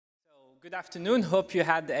Good afternoon. Hope you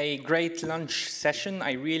had a great lunch session.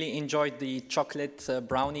 I really enjoyed the chocolate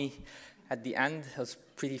brownie at the end. It was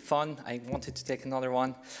pretty fun. I wanted to take another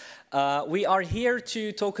one. We are here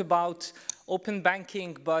to talk about open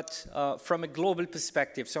banking, but from a global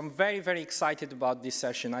perspective. So I'm very, very excited about this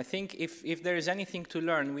session. I think if there is anything to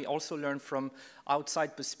learn, we also learn from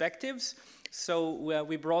outside perspectives. So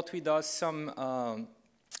we brought with us some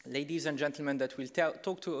ladies and gentlemen that will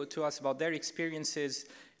talk to us about their experiences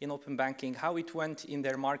in open banking, how it went in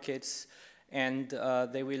their markets, and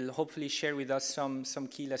they will hopefully share with us some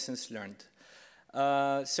key lessons learned.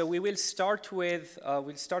 So we will start with,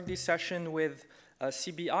 we'll start this session with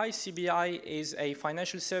CBI. CBI is a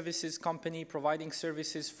financial services company providing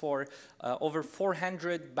services for over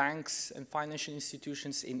 400 banks and financial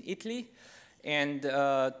institutions in Italy. And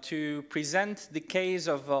to present the case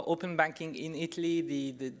of open banking in Italy,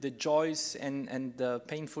 the joys and the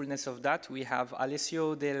painfulness of that, we have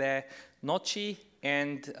Dario delle Noci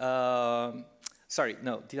and, sorry,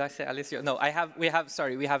 no, did I say Alessio? No, we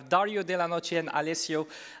have Dario delle Noci and Alessio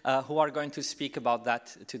who are going to speak about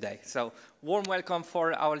that today. So warm welcome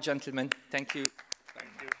for our gentlemen. Thank you.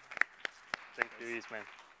 Thank you. Thank you, Ismail.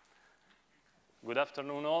 Good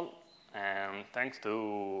afternoon all. And thanks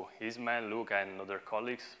to Ismail, Luca, and other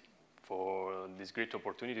colleagues for this great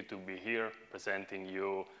opportunity to be here presenting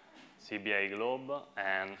you CBI Globe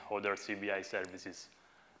and other CBI services.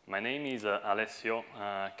 My name is Alessio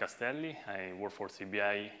Castelli. I work for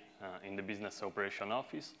CBI in the Business Operation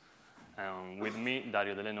Office. With me,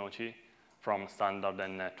 Dario delle Noci from Standard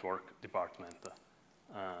and Network Department.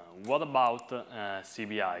 What about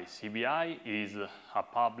CBI? CBI is a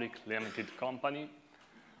public limited company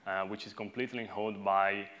which is completely owned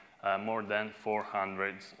by more than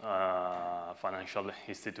 400 financial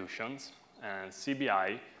institutions. And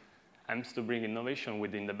CBI aims to bring innovation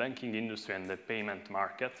within the banking industry and the payment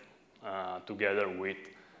market together with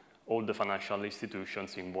all the financial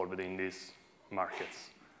institutions involved in these markets.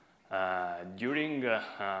 During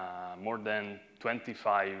more than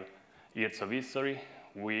 25 years of history,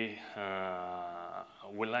 we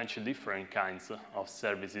launched different kinds of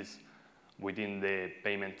services within the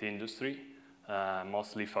payment industry,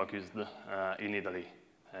 mostly focused in Italy.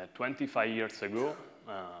 25 years ago,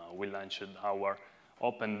 we launched our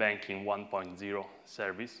Open Banking 1.0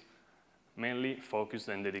 service, mainly focused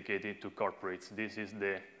and dedicated to corporates. This is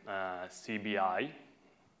the CBI,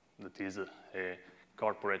 that is a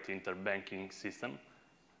corporate interbanking system,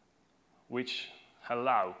 which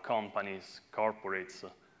allow companies, corporates,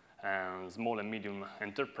 and small and medium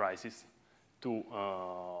enterprises to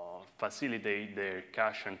facilitate their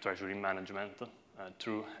cash and treasury management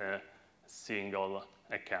through a single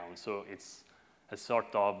account. So it's a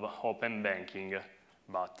sort of open banking,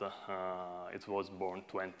 but it was born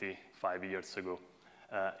 25 years ago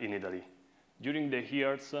in Italy. During the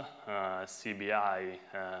years, CBI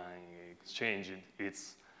changed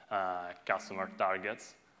its customer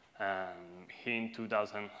targets. In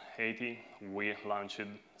 2018, we launched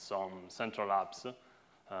some central apps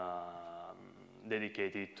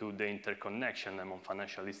dedicated to the interconnection among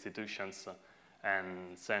financial institutions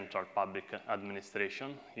and central public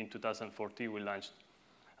administration. In 2014, we launched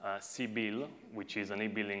CBIL, which is an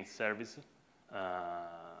e-billing service,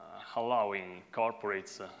 allowing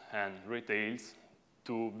corporates and retails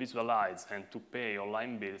to visualize and to pay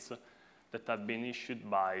online bills that have been issued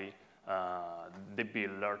by the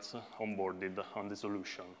billers onboarded on the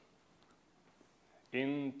solution.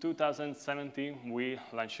 In 2017, we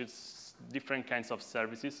launched different kinds of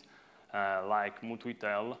services, like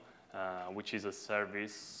Mutuitel, which is a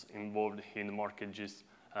service involved in the mortgages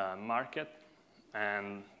market,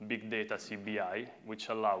 and Big Data CBI, which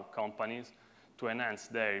allow companies to enhance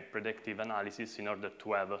their predictive analysis in order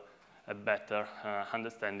to have a better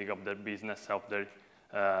understanding of their business, of their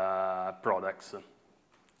products.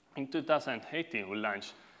 In 2018, we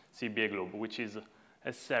launched CBI Globe, which is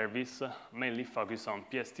a service mainly focused on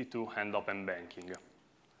PSD2 and open banking.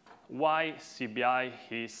 Why CBI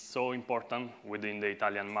is so important within the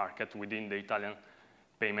Italian market, within the Italian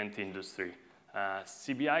payment industry?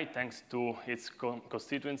 CBI, thanks to its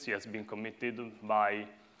constituency, has been committed by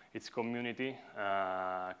its community,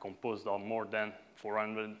 composed of more than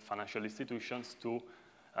 400 financial institutions, to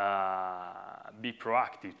be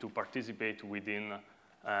proactive, to participate within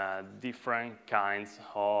different kinds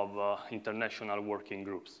of international working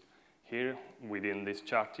groups. Here, within this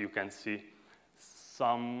chart, you can see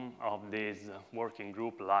some of these working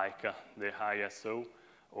groups, like the ISO,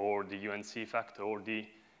 or the UNCFACT, or the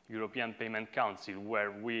European Payment Council,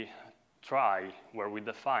 where we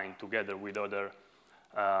define, together with other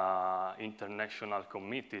international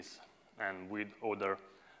committees and with other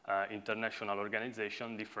international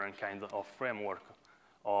organization, different kinds of framework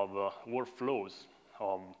of workflows,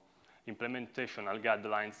 of implementational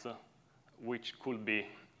guidelines, which could be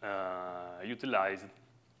utilized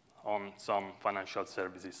on some financial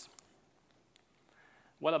services.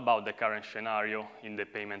 What about the current scenario in the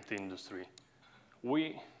payment industry?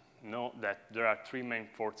 We know that there are three main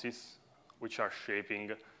forces which are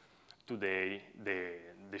shaping today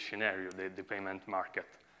the scenario, the payment market.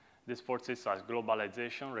 These forces are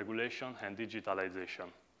globalization, regulation, and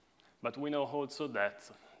digitalization. But we know also that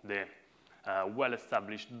the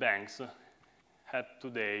well-established banks have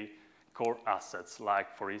today core assets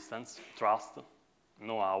like, for instance, trust,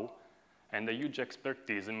 know-how, and a huge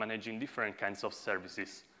expertise in managing different kinds of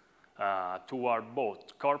services toward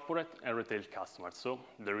both corporate and retail customers. So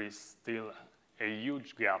there is still a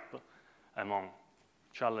huge gap among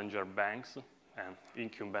challenger banks and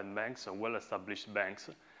incumbent banks and well-established banks,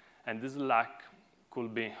 and this lack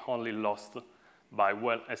could be only lost by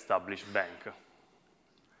well-established banks.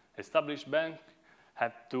 Established banks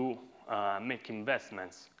have to make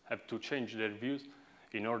investments, have to change their views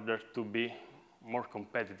in order to be more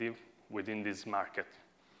competitive within this market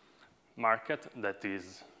that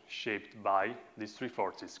is shaped by these three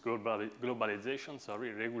forces: globalization,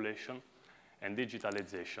 regulation, and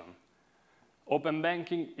digitalization. Open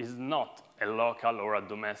banking is not a local or a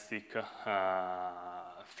domestic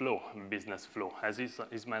business flow. As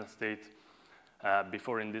Ismail stated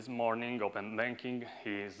before in this morning, open banking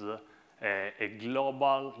is a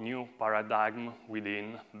global new paradigm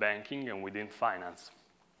within banking and within finance.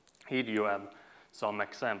 Here you have some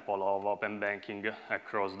example of open banking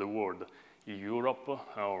across the world. In Europe,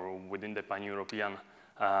 or within the pan-European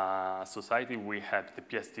society, we have the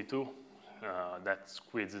PSD2 that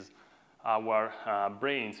squeezes our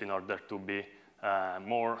brains in order to be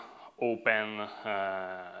more open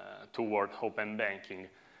toward open banking.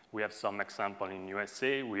 We have some example in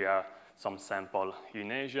USA, we have some sample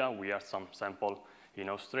in Asia, we have some sample in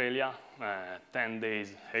Australia. 10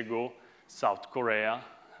 days ago, South Korea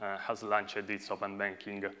has launched its open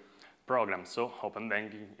banking program. So open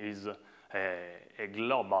banking is a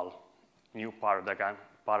global new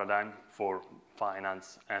paradigm for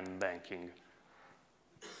finance and banking.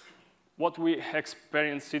 What we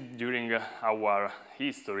experienced during our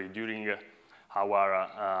history, during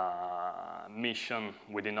our mission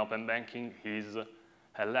within open banking is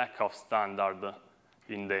a lack of standard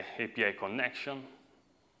in the API connection,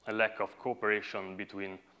 a lack of cooperation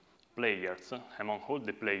between players, among all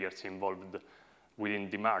the players involved within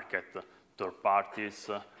the market, third parties,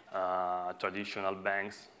 traditional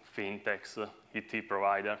banks, fintechs, IT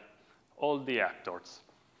provider, all the actors.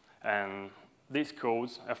 And this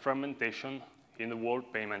caused a fragmentation in the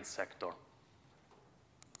world payment sector.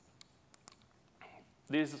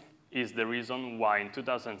 This is the reason why in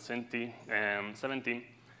 2017,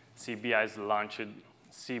 CBI has launched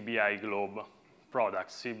CBI Globe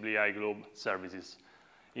products, CBI Globe services.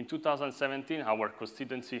 In 2017, our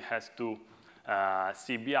constituency has to,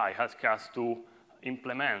 CBI has asked to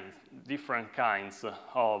implement different kinds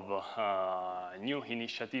of new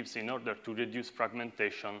initiatives in order to reduce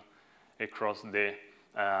fragmentation across the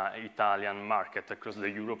Italian market, across the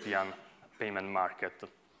European payment market.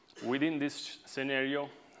 Within this scenario,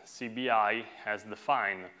 CBI has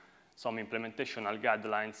defined some implementational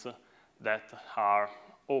guidelines that are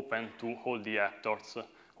open to all the actors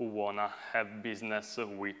who want to have business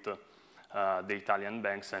with the Italian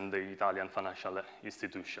banks and the Italian financial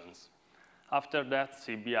institutions. After that,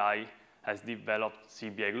 CBI has developed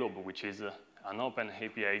CBI Globe, which is an open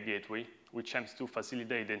API gateway, which aims to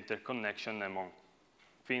facilitate the interconnection among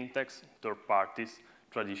fintechs, third parties,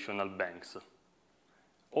 traditional banks.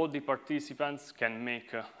 All the participants can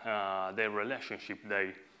make their relationship,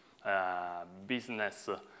 their business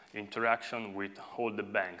interaction with all the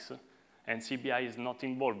banks, and CBI is not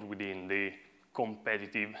involved within the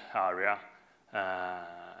competitive area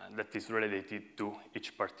that is related to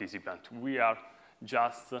each participant. We are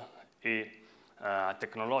just a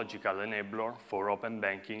technological enabler for open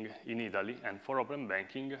banking in Italy and for open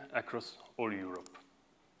banking across all Europe.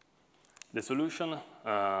 The solution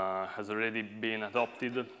has already been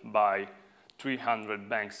adopted by 300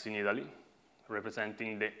 banks in Italy,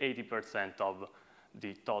 representing the 80% of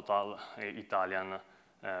the total Italian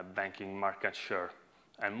banking market share.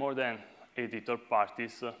 And more than 80 third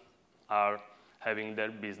parties are having their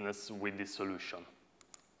business with this solution.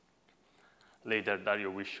 Later, Dario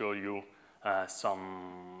will show you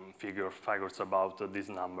some figures about these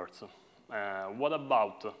numbers. What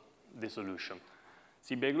about the solution?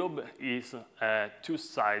 CBI Globe is a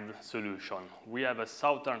two-side solution. We have a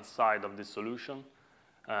southern side of the solution,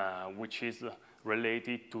 which is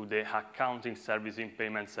related to the accounting service and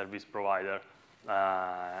payment service provider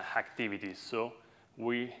activities. So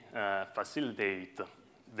we facilitate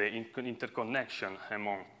the interconnection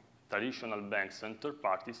among traditional banks and third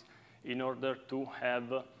parties in order to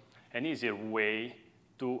have an easier way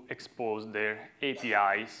to expose their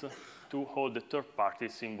APIs to all the third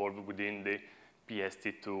parties involved within the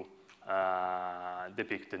PSD2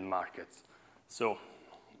 depicted markets. So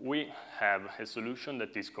we have a solution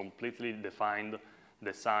that is completely defined,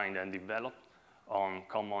 designed, and developed on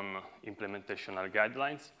common implementational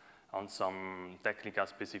guidelines, on some technical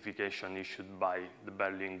specification issued by the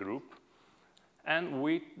Berlin Group, and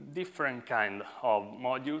with different kind of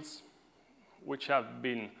modules which have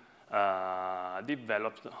been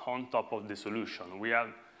developed on top of the solution. We have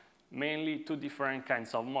mainly two different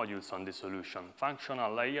kinds of modules on the solution,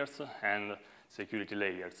 functional layers and security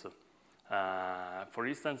layers. For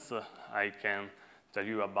instance, I can tell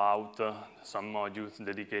you about some modules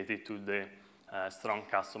dedicated to the strong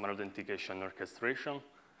customer authentication orchestration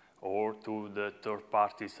or to the third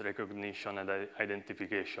parties recognition and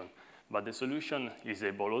identification. But the solution is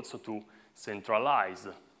able also to centralize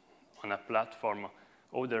on a platform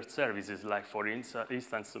other services, like for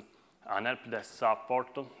instance, an help desk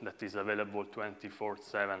support that is available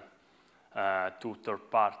 24/7 to third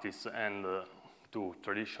parties and to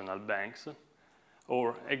traditional banks,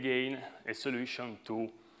 or again, a solution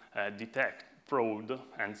to detect fraud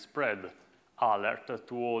and spread alert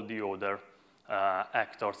to all the other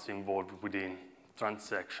actors involved within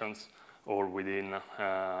transactions or within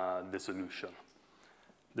the solution.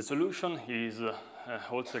 The solution is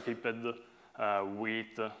also equipped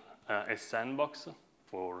with a sandbox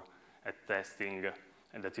for a testing,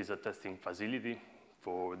 and that is a testing facility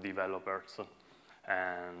for developers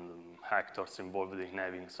and actors involved in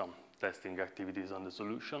having some testing activities on the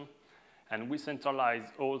solution. And we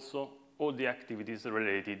centralize also all the activities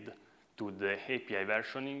related to the API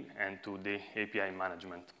versioning and to the API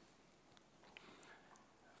management.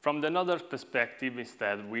 From another perspective,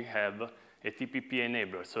 instead, we have a TPP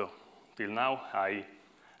enabler. So till now, I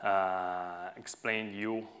explained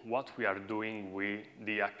you what we are doing with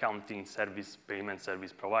the accounting service payment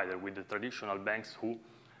service provider, with the traditional banks who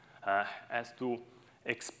has to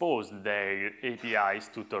expose their APIs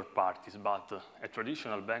to third parties, but a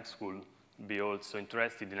traditional bank will be also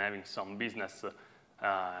interested in having some business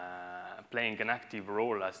playing an active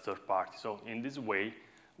role as third party. So in this way,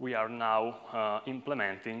 we are now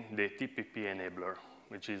implementing the TPP enabler,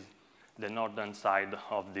 which is the northern side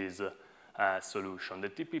of this solution. The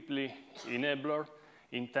TPP enabler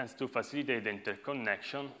intends to facilitate the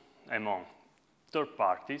interconnection among third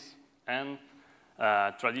parties and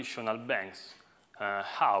traditional banks.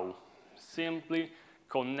 How? Simply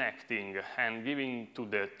connecting and giving to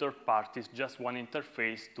the third parties just one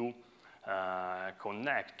interface to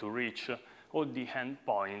connect, to reach all the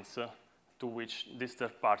endpoints to which these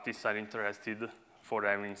third parties are interested for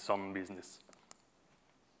having some business.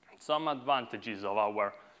 Some advantages of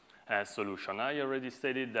our solution. I already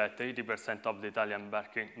stated that 80% of the Italian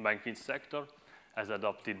banking sector has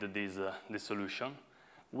adopted this solution.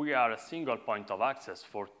 We are a single point of access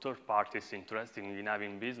for third parties interested in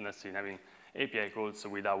having business, in having API calls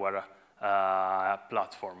with our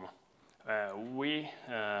platform. We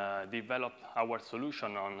developed our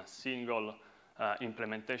solution on single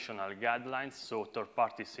implementational guidelines, so third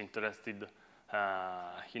parties interested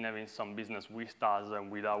in having some business with us and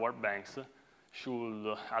with our banks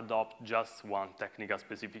should adopt just one technical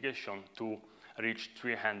specification to reach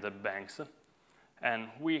 300 banks. And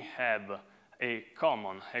we have a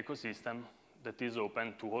common ecosystem that is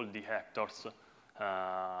open to all the actors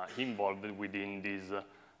involved within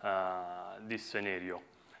this scenario.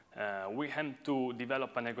 We have to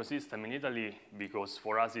develop an ecosystem in Italy because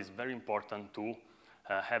for us it's very important to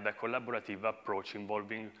have a collaborative approach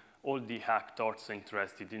involving all the actors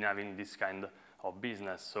interested in having this kind of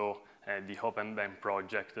business. So the Open Bank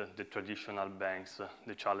project, the traditional banks,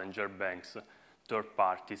 the challenger banks, third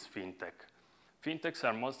parties, fintech. Fintechs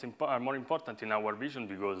are more important in our vision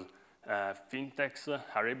because fintechs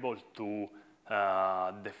are able to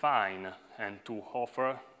define and to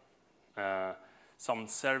offer some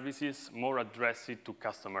services more addressed to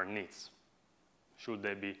customer needs, should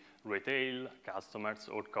they be retail customers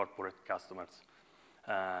or corporate customers.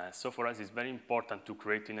 So for us, it's very important to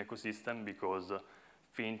create an ecosystem because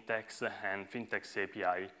fintechs and fintechs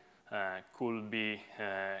API could be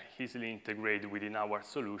easily integrated within our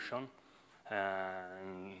solution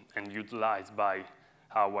and utilized by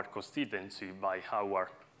our constituency, by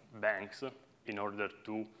our banks, in order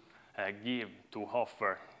to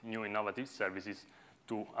offer new innovative services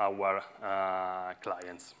to our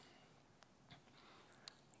clients.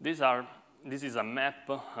 This is a map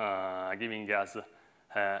giving us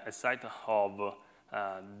a sight of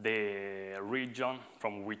the region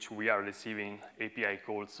from which we are receiving API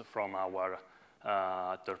calls from our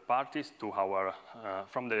third parties to our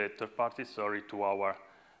from the third parties, sorry, to our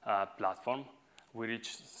platform. We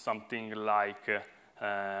reach something like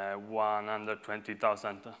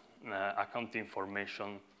 120,000 account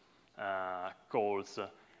information calls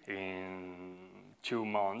in 2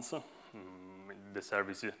 months. The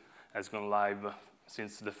service has gone live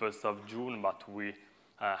since the 1st of June, but we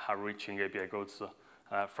are reaching API calls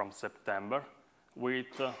from September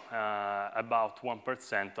with about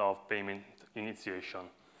 1% of payment initiation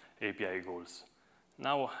API calls.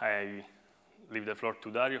 Now I leave the floor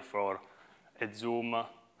to Dario for a zoom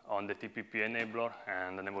on the TPP enabler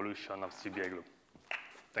and an evolution of CBI Group.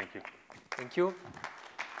 Thank you. Thank you.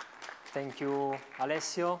 Thank you,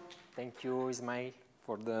 Alessio. Thank you, Ismail,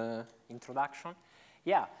 for the introduction.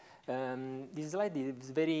 Yeah, this slide is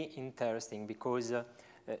very interesting because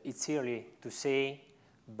it's early to say,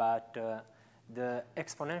 but the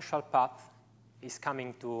exponential path is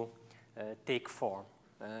coming to take form.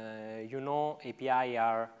 You know, API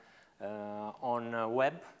are on the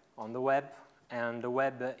web, and the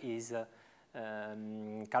web is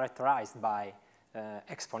characterized by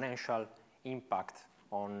exponential impact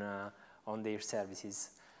on their services.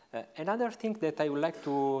 Another thing that I would like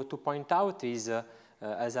to point out is,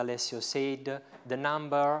 as Alessio said, the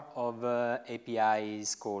number of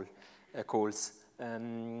APIs calls.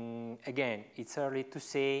 Again, it's early to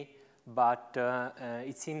say, but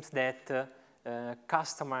it seems that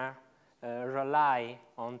customers rely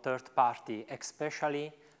on third party,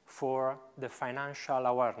 especially for the financial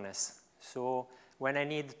awareness. So when I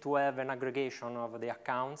need to have an aggregation of the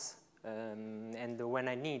accounts, and when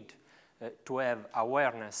I need to have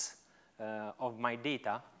awareness of my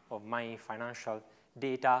data, of my financial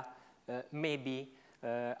data, maybe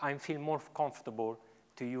I feel more comfortable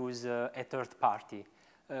to use a third party.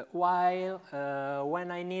 While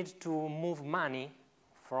when I need to move money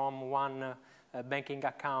from one banking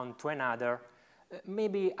account to another,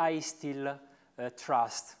 maybe I still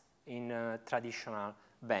trust in traditional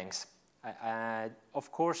banks.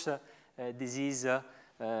 Of course, this is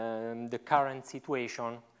the current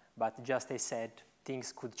situation, but just as I said,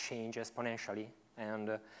 things could change exponentially,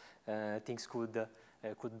 and things could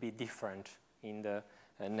be different in the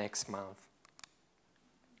next month.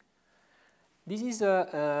 This is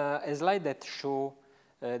a slide that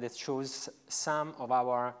shows some of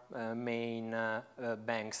our main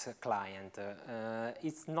banks client.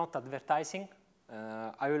 It's not advertising.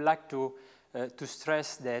 I would like to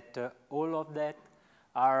stress that all of that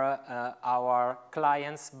are our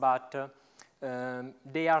clients, but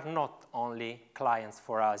they are not only clients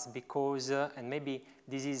for us because, and maybe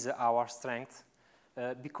this is our strength,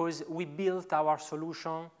 because we built our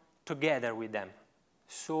solution together with them.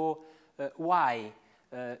 So why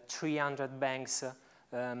 300 banks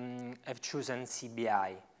have chosen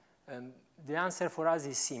CBI? The answer for us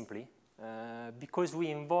is simply because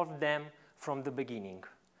we involved them from the beginning.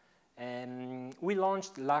 We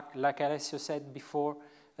launched, like Alessio said before,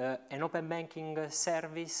 an open banking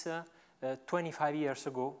service 25 years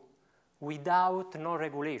ago without no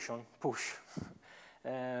regulation push.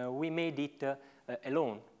 We made it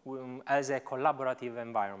alone as a collaborative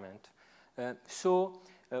environment. So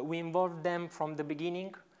we involved them from the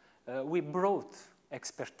beginning. We brought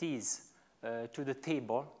expertise to the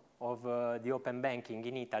table of the open banking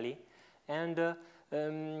in Italy, and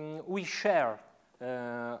we share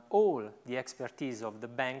all the expertise of the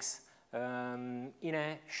banks in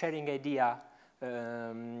a sharing idea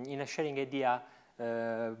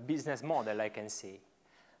business model, I can say.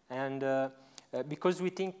 And because we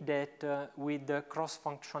think that with the cross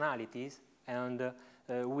functionalities and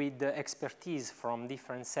with the expertise from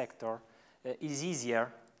different sectors, it's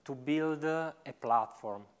easier to build a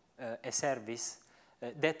platform, a service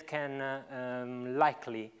that can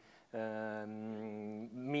likely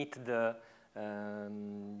meet the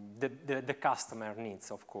customer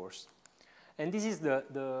needs, of course. And this is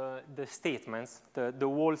the statements, the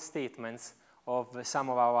whole statements of some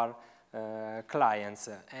of our clients.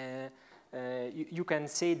 You can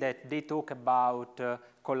say that they talk about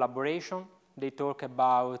collaboration, they talk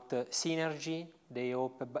about synergy, they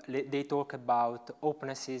talk about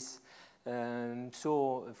openness.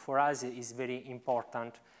 So for us it's very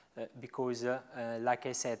important because, like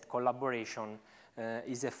I said, collaboration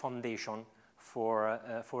is a foundation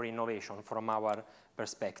for innovation from our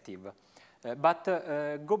perspective. But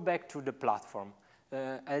go back to the platform.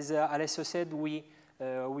 As Alessio said, we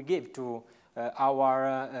gave to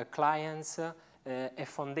our clients a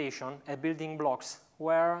foundation, a building blocks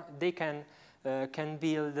where they can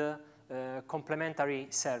build complementary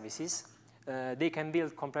services. They can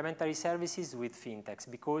build complementary services with fintechs,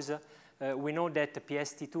 because we know that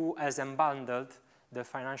PSD2 has unbundled the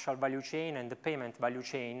financial value chain and the payment value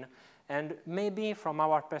chain, and maybe from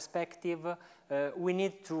our perspective, we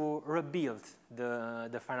need to rebuild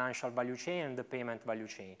the financial value chain and the payment value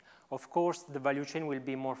chain. Of course, the value chain will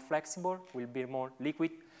be more flexible, will be more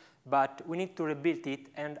liquid, but we need to rebuild it,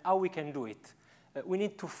 and how we can do it? We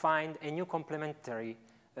need to find a new complementary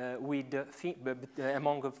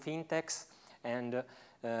among fintechs and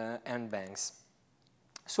banks.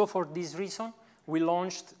 So for this reason, we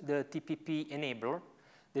launched the TPP Enabler.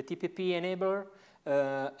 The TPP Enabler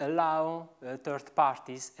allow third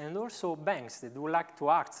parties and also banks that would like to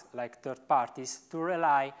act like third parties to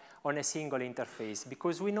rely on a single interface,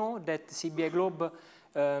 because we know that CBI Globe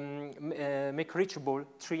make reachable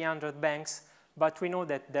 300 banks, but we know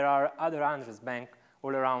that there are other 100 banks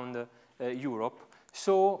all around Europe.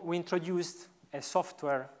 So we introduced a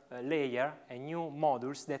software layer, a new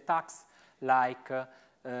modules that acts like a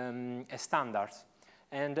standard.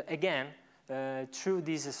 And again, through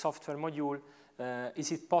this software module,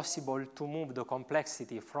 is it possible to move the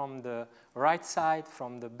complexity from the right side,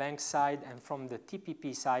 from the bank side, and from the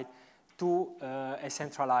TPP side to a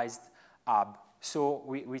centralized hub. So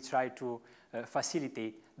we try to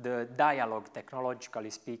facilitate the dialogue, technologically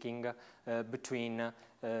speaking, between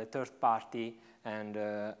third party and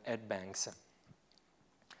banks.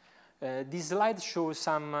 This slide shows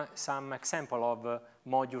some example of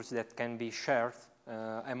modules that can be shared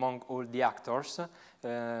among all the actors.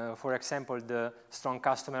 For example, the strong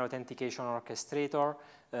customer authentication orchestrator,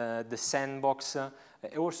 the sandbox,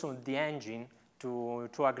 also the engine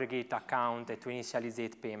to aggregate account and to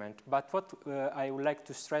initialize payment. But what I would like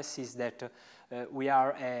to stress is that we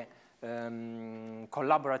are a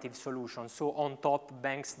collaborative solution. So on top,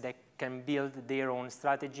 banks that can build their own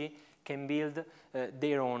strategy, can build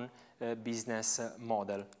their own business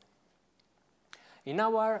model. In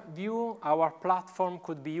our view, our platform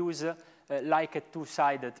could be used like a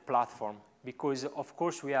two-sided platform, because of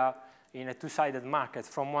course we are in a two-sided market.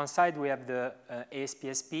 From one side we have the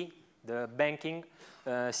ASPSP, the banking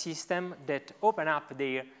system that open up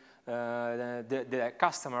the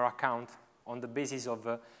customer account on the basis of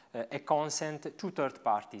a consent to third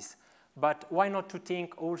parties. But why not to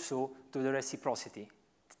think also to the reciprocity,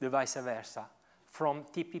 the vice versa, from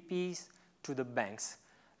TPPs to the banks?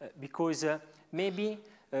 Because maybe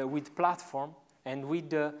with platform and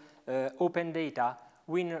with open data,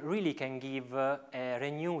 we really can give a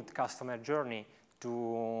renewed customer journey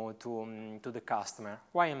to the customer.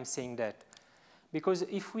 Why I'm saying that? Because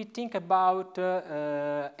if we think about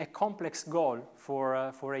a complex goal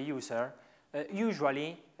for a user,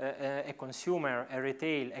 usually a consumer, a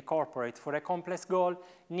retail, a corporate, for a complex goal,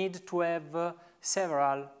 need to have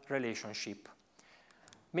several relationships.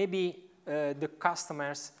 Maybe the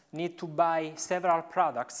customers need to buy several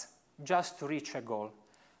products just to reach a goal.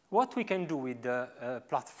 What we can do with the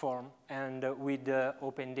platform and with the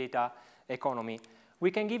open data economy?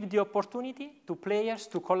 We can give the opportunity to players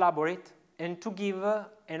to collaborate and to give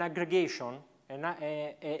an aggregation,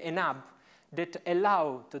 an hub that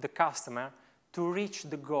allow to the customer to reach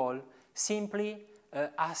the goal simply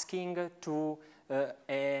asking to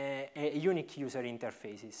a unique user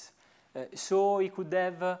interfaces. So we could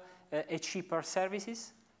have a cheaper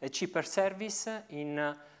service in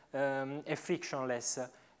a frictionless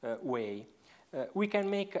way. We can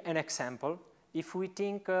make an example. If we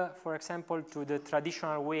think, for example, to the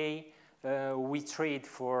traditional way we trade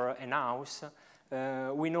for an house,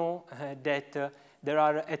 we know that there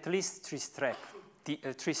are at least three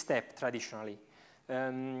steps traditionally.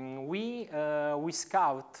 We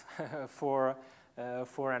scout for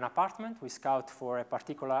an apartment, we scout for a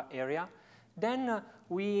particular area, then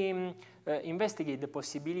we investigate the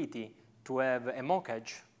possibility to have a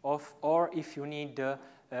mortgage or if you need,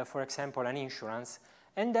 for example, an insurance.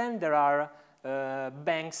 And then there are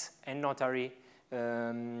banks and notary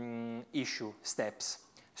issue steps.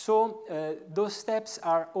 So those steps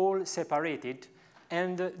are all separated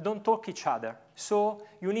and don't talk each other. So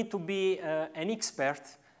you need to be an expert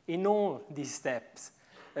in all these steps.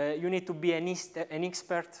 You need to be an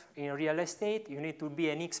expert in real estate, you need to be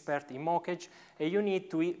an expert in mortgage, and you need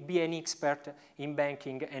to be an expert in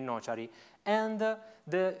banking and notary. And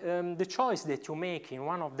the choice that you make in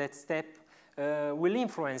one of that steps will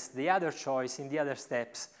influence the other choice in the other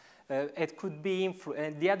steps. It could be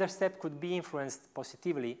the other step could be influenced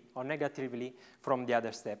positively or negatively from the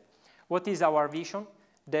other step. What is our vision?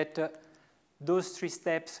 That those three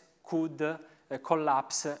steps could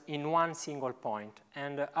collapse in one single point.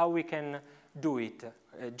 And how we can do it.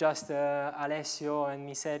 Just Alessio and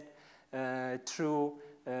me said, through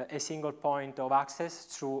a single point of access,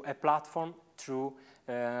 through a platform, through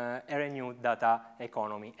a renewed data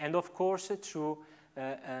economy. And of course, through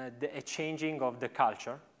a changing of the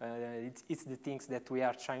culture. It's the things that we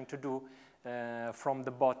are trying to do from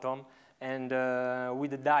the bottom, and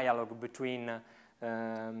with the dialogue between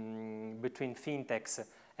fintechs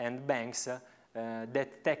and banks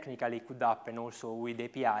that technically could happen also with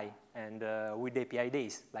API and with API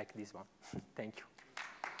days like this one. Thank you.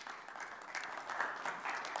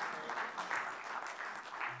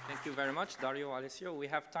 Thank you very much, Dario, Alessio. We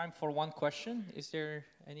have time for one question. Is there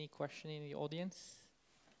any question in the audience?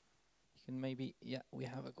 You can maybe, yeah, we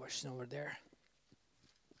have a question over there.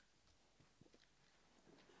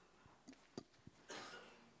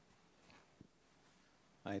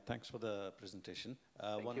 Hi, thanks for the presentation.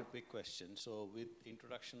 One quick question. So with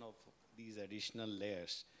introduction of these additional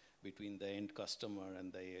layers between the end customer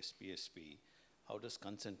and the ASP/SP, how does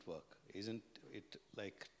consent work? Isn't it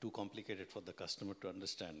like too complicated for the customer to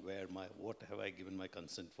understand what have I given my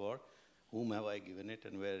consent for, whom have I given it,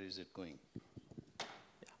 and where is it going?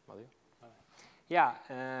 Yeah,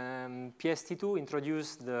 PSD2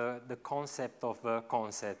 introduced the concept of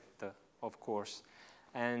consent, of course.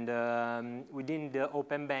 And within the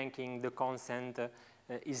open banking, the consent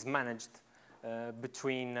is managed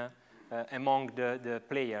among the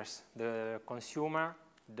players, the consumer,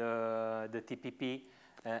 the TPP,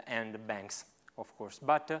 and the banks, of course.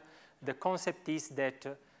 But the concept is that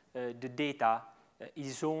the data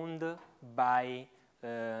is owned by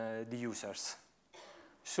the users.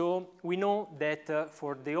 So we know that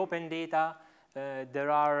for the open data,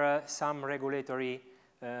 there are some regulatory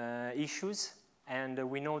issues, and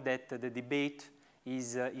we know that the debate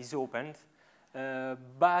is opened.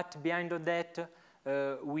 But behind that,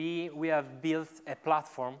 we have built a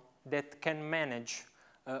platform that can manage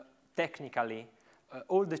technically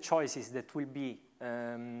all the choices that will be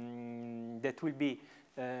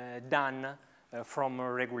done from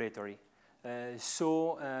regulatory.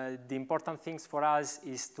 So the important things for us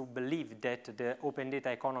is to believe that the open data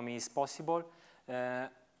economy is possible,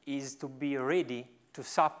 is to be ready to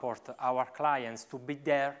support our clients to be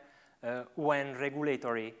there when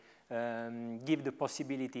regulatory give the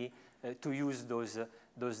possibility to use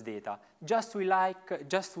those data. Just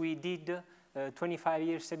we did 25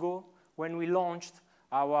 years ago when we launched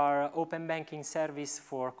our open banking service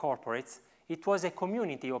for corporates. It was a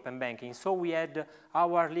community open banking, so we had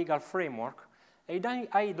our legal framework. I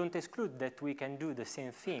don't exclude that we can do the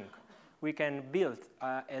same thing. We can build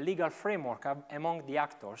a legal framework among the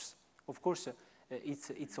actors. Of course,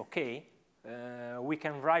 it's okay. We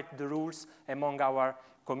can write the rules among our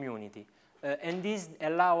community. And this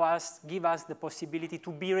give us the possibility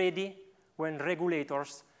to be ready when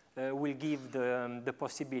regulators will give the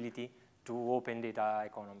possibility to open data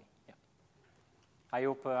economy. Yeah. I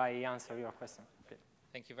hope I answer your question. Okay.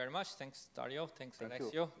 Thank you very much. Thanks, Dario. Thanks, Thank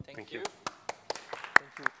Alessio. You. Thank you.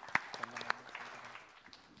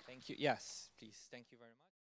 Thank you. Yes, please. Thank you very much.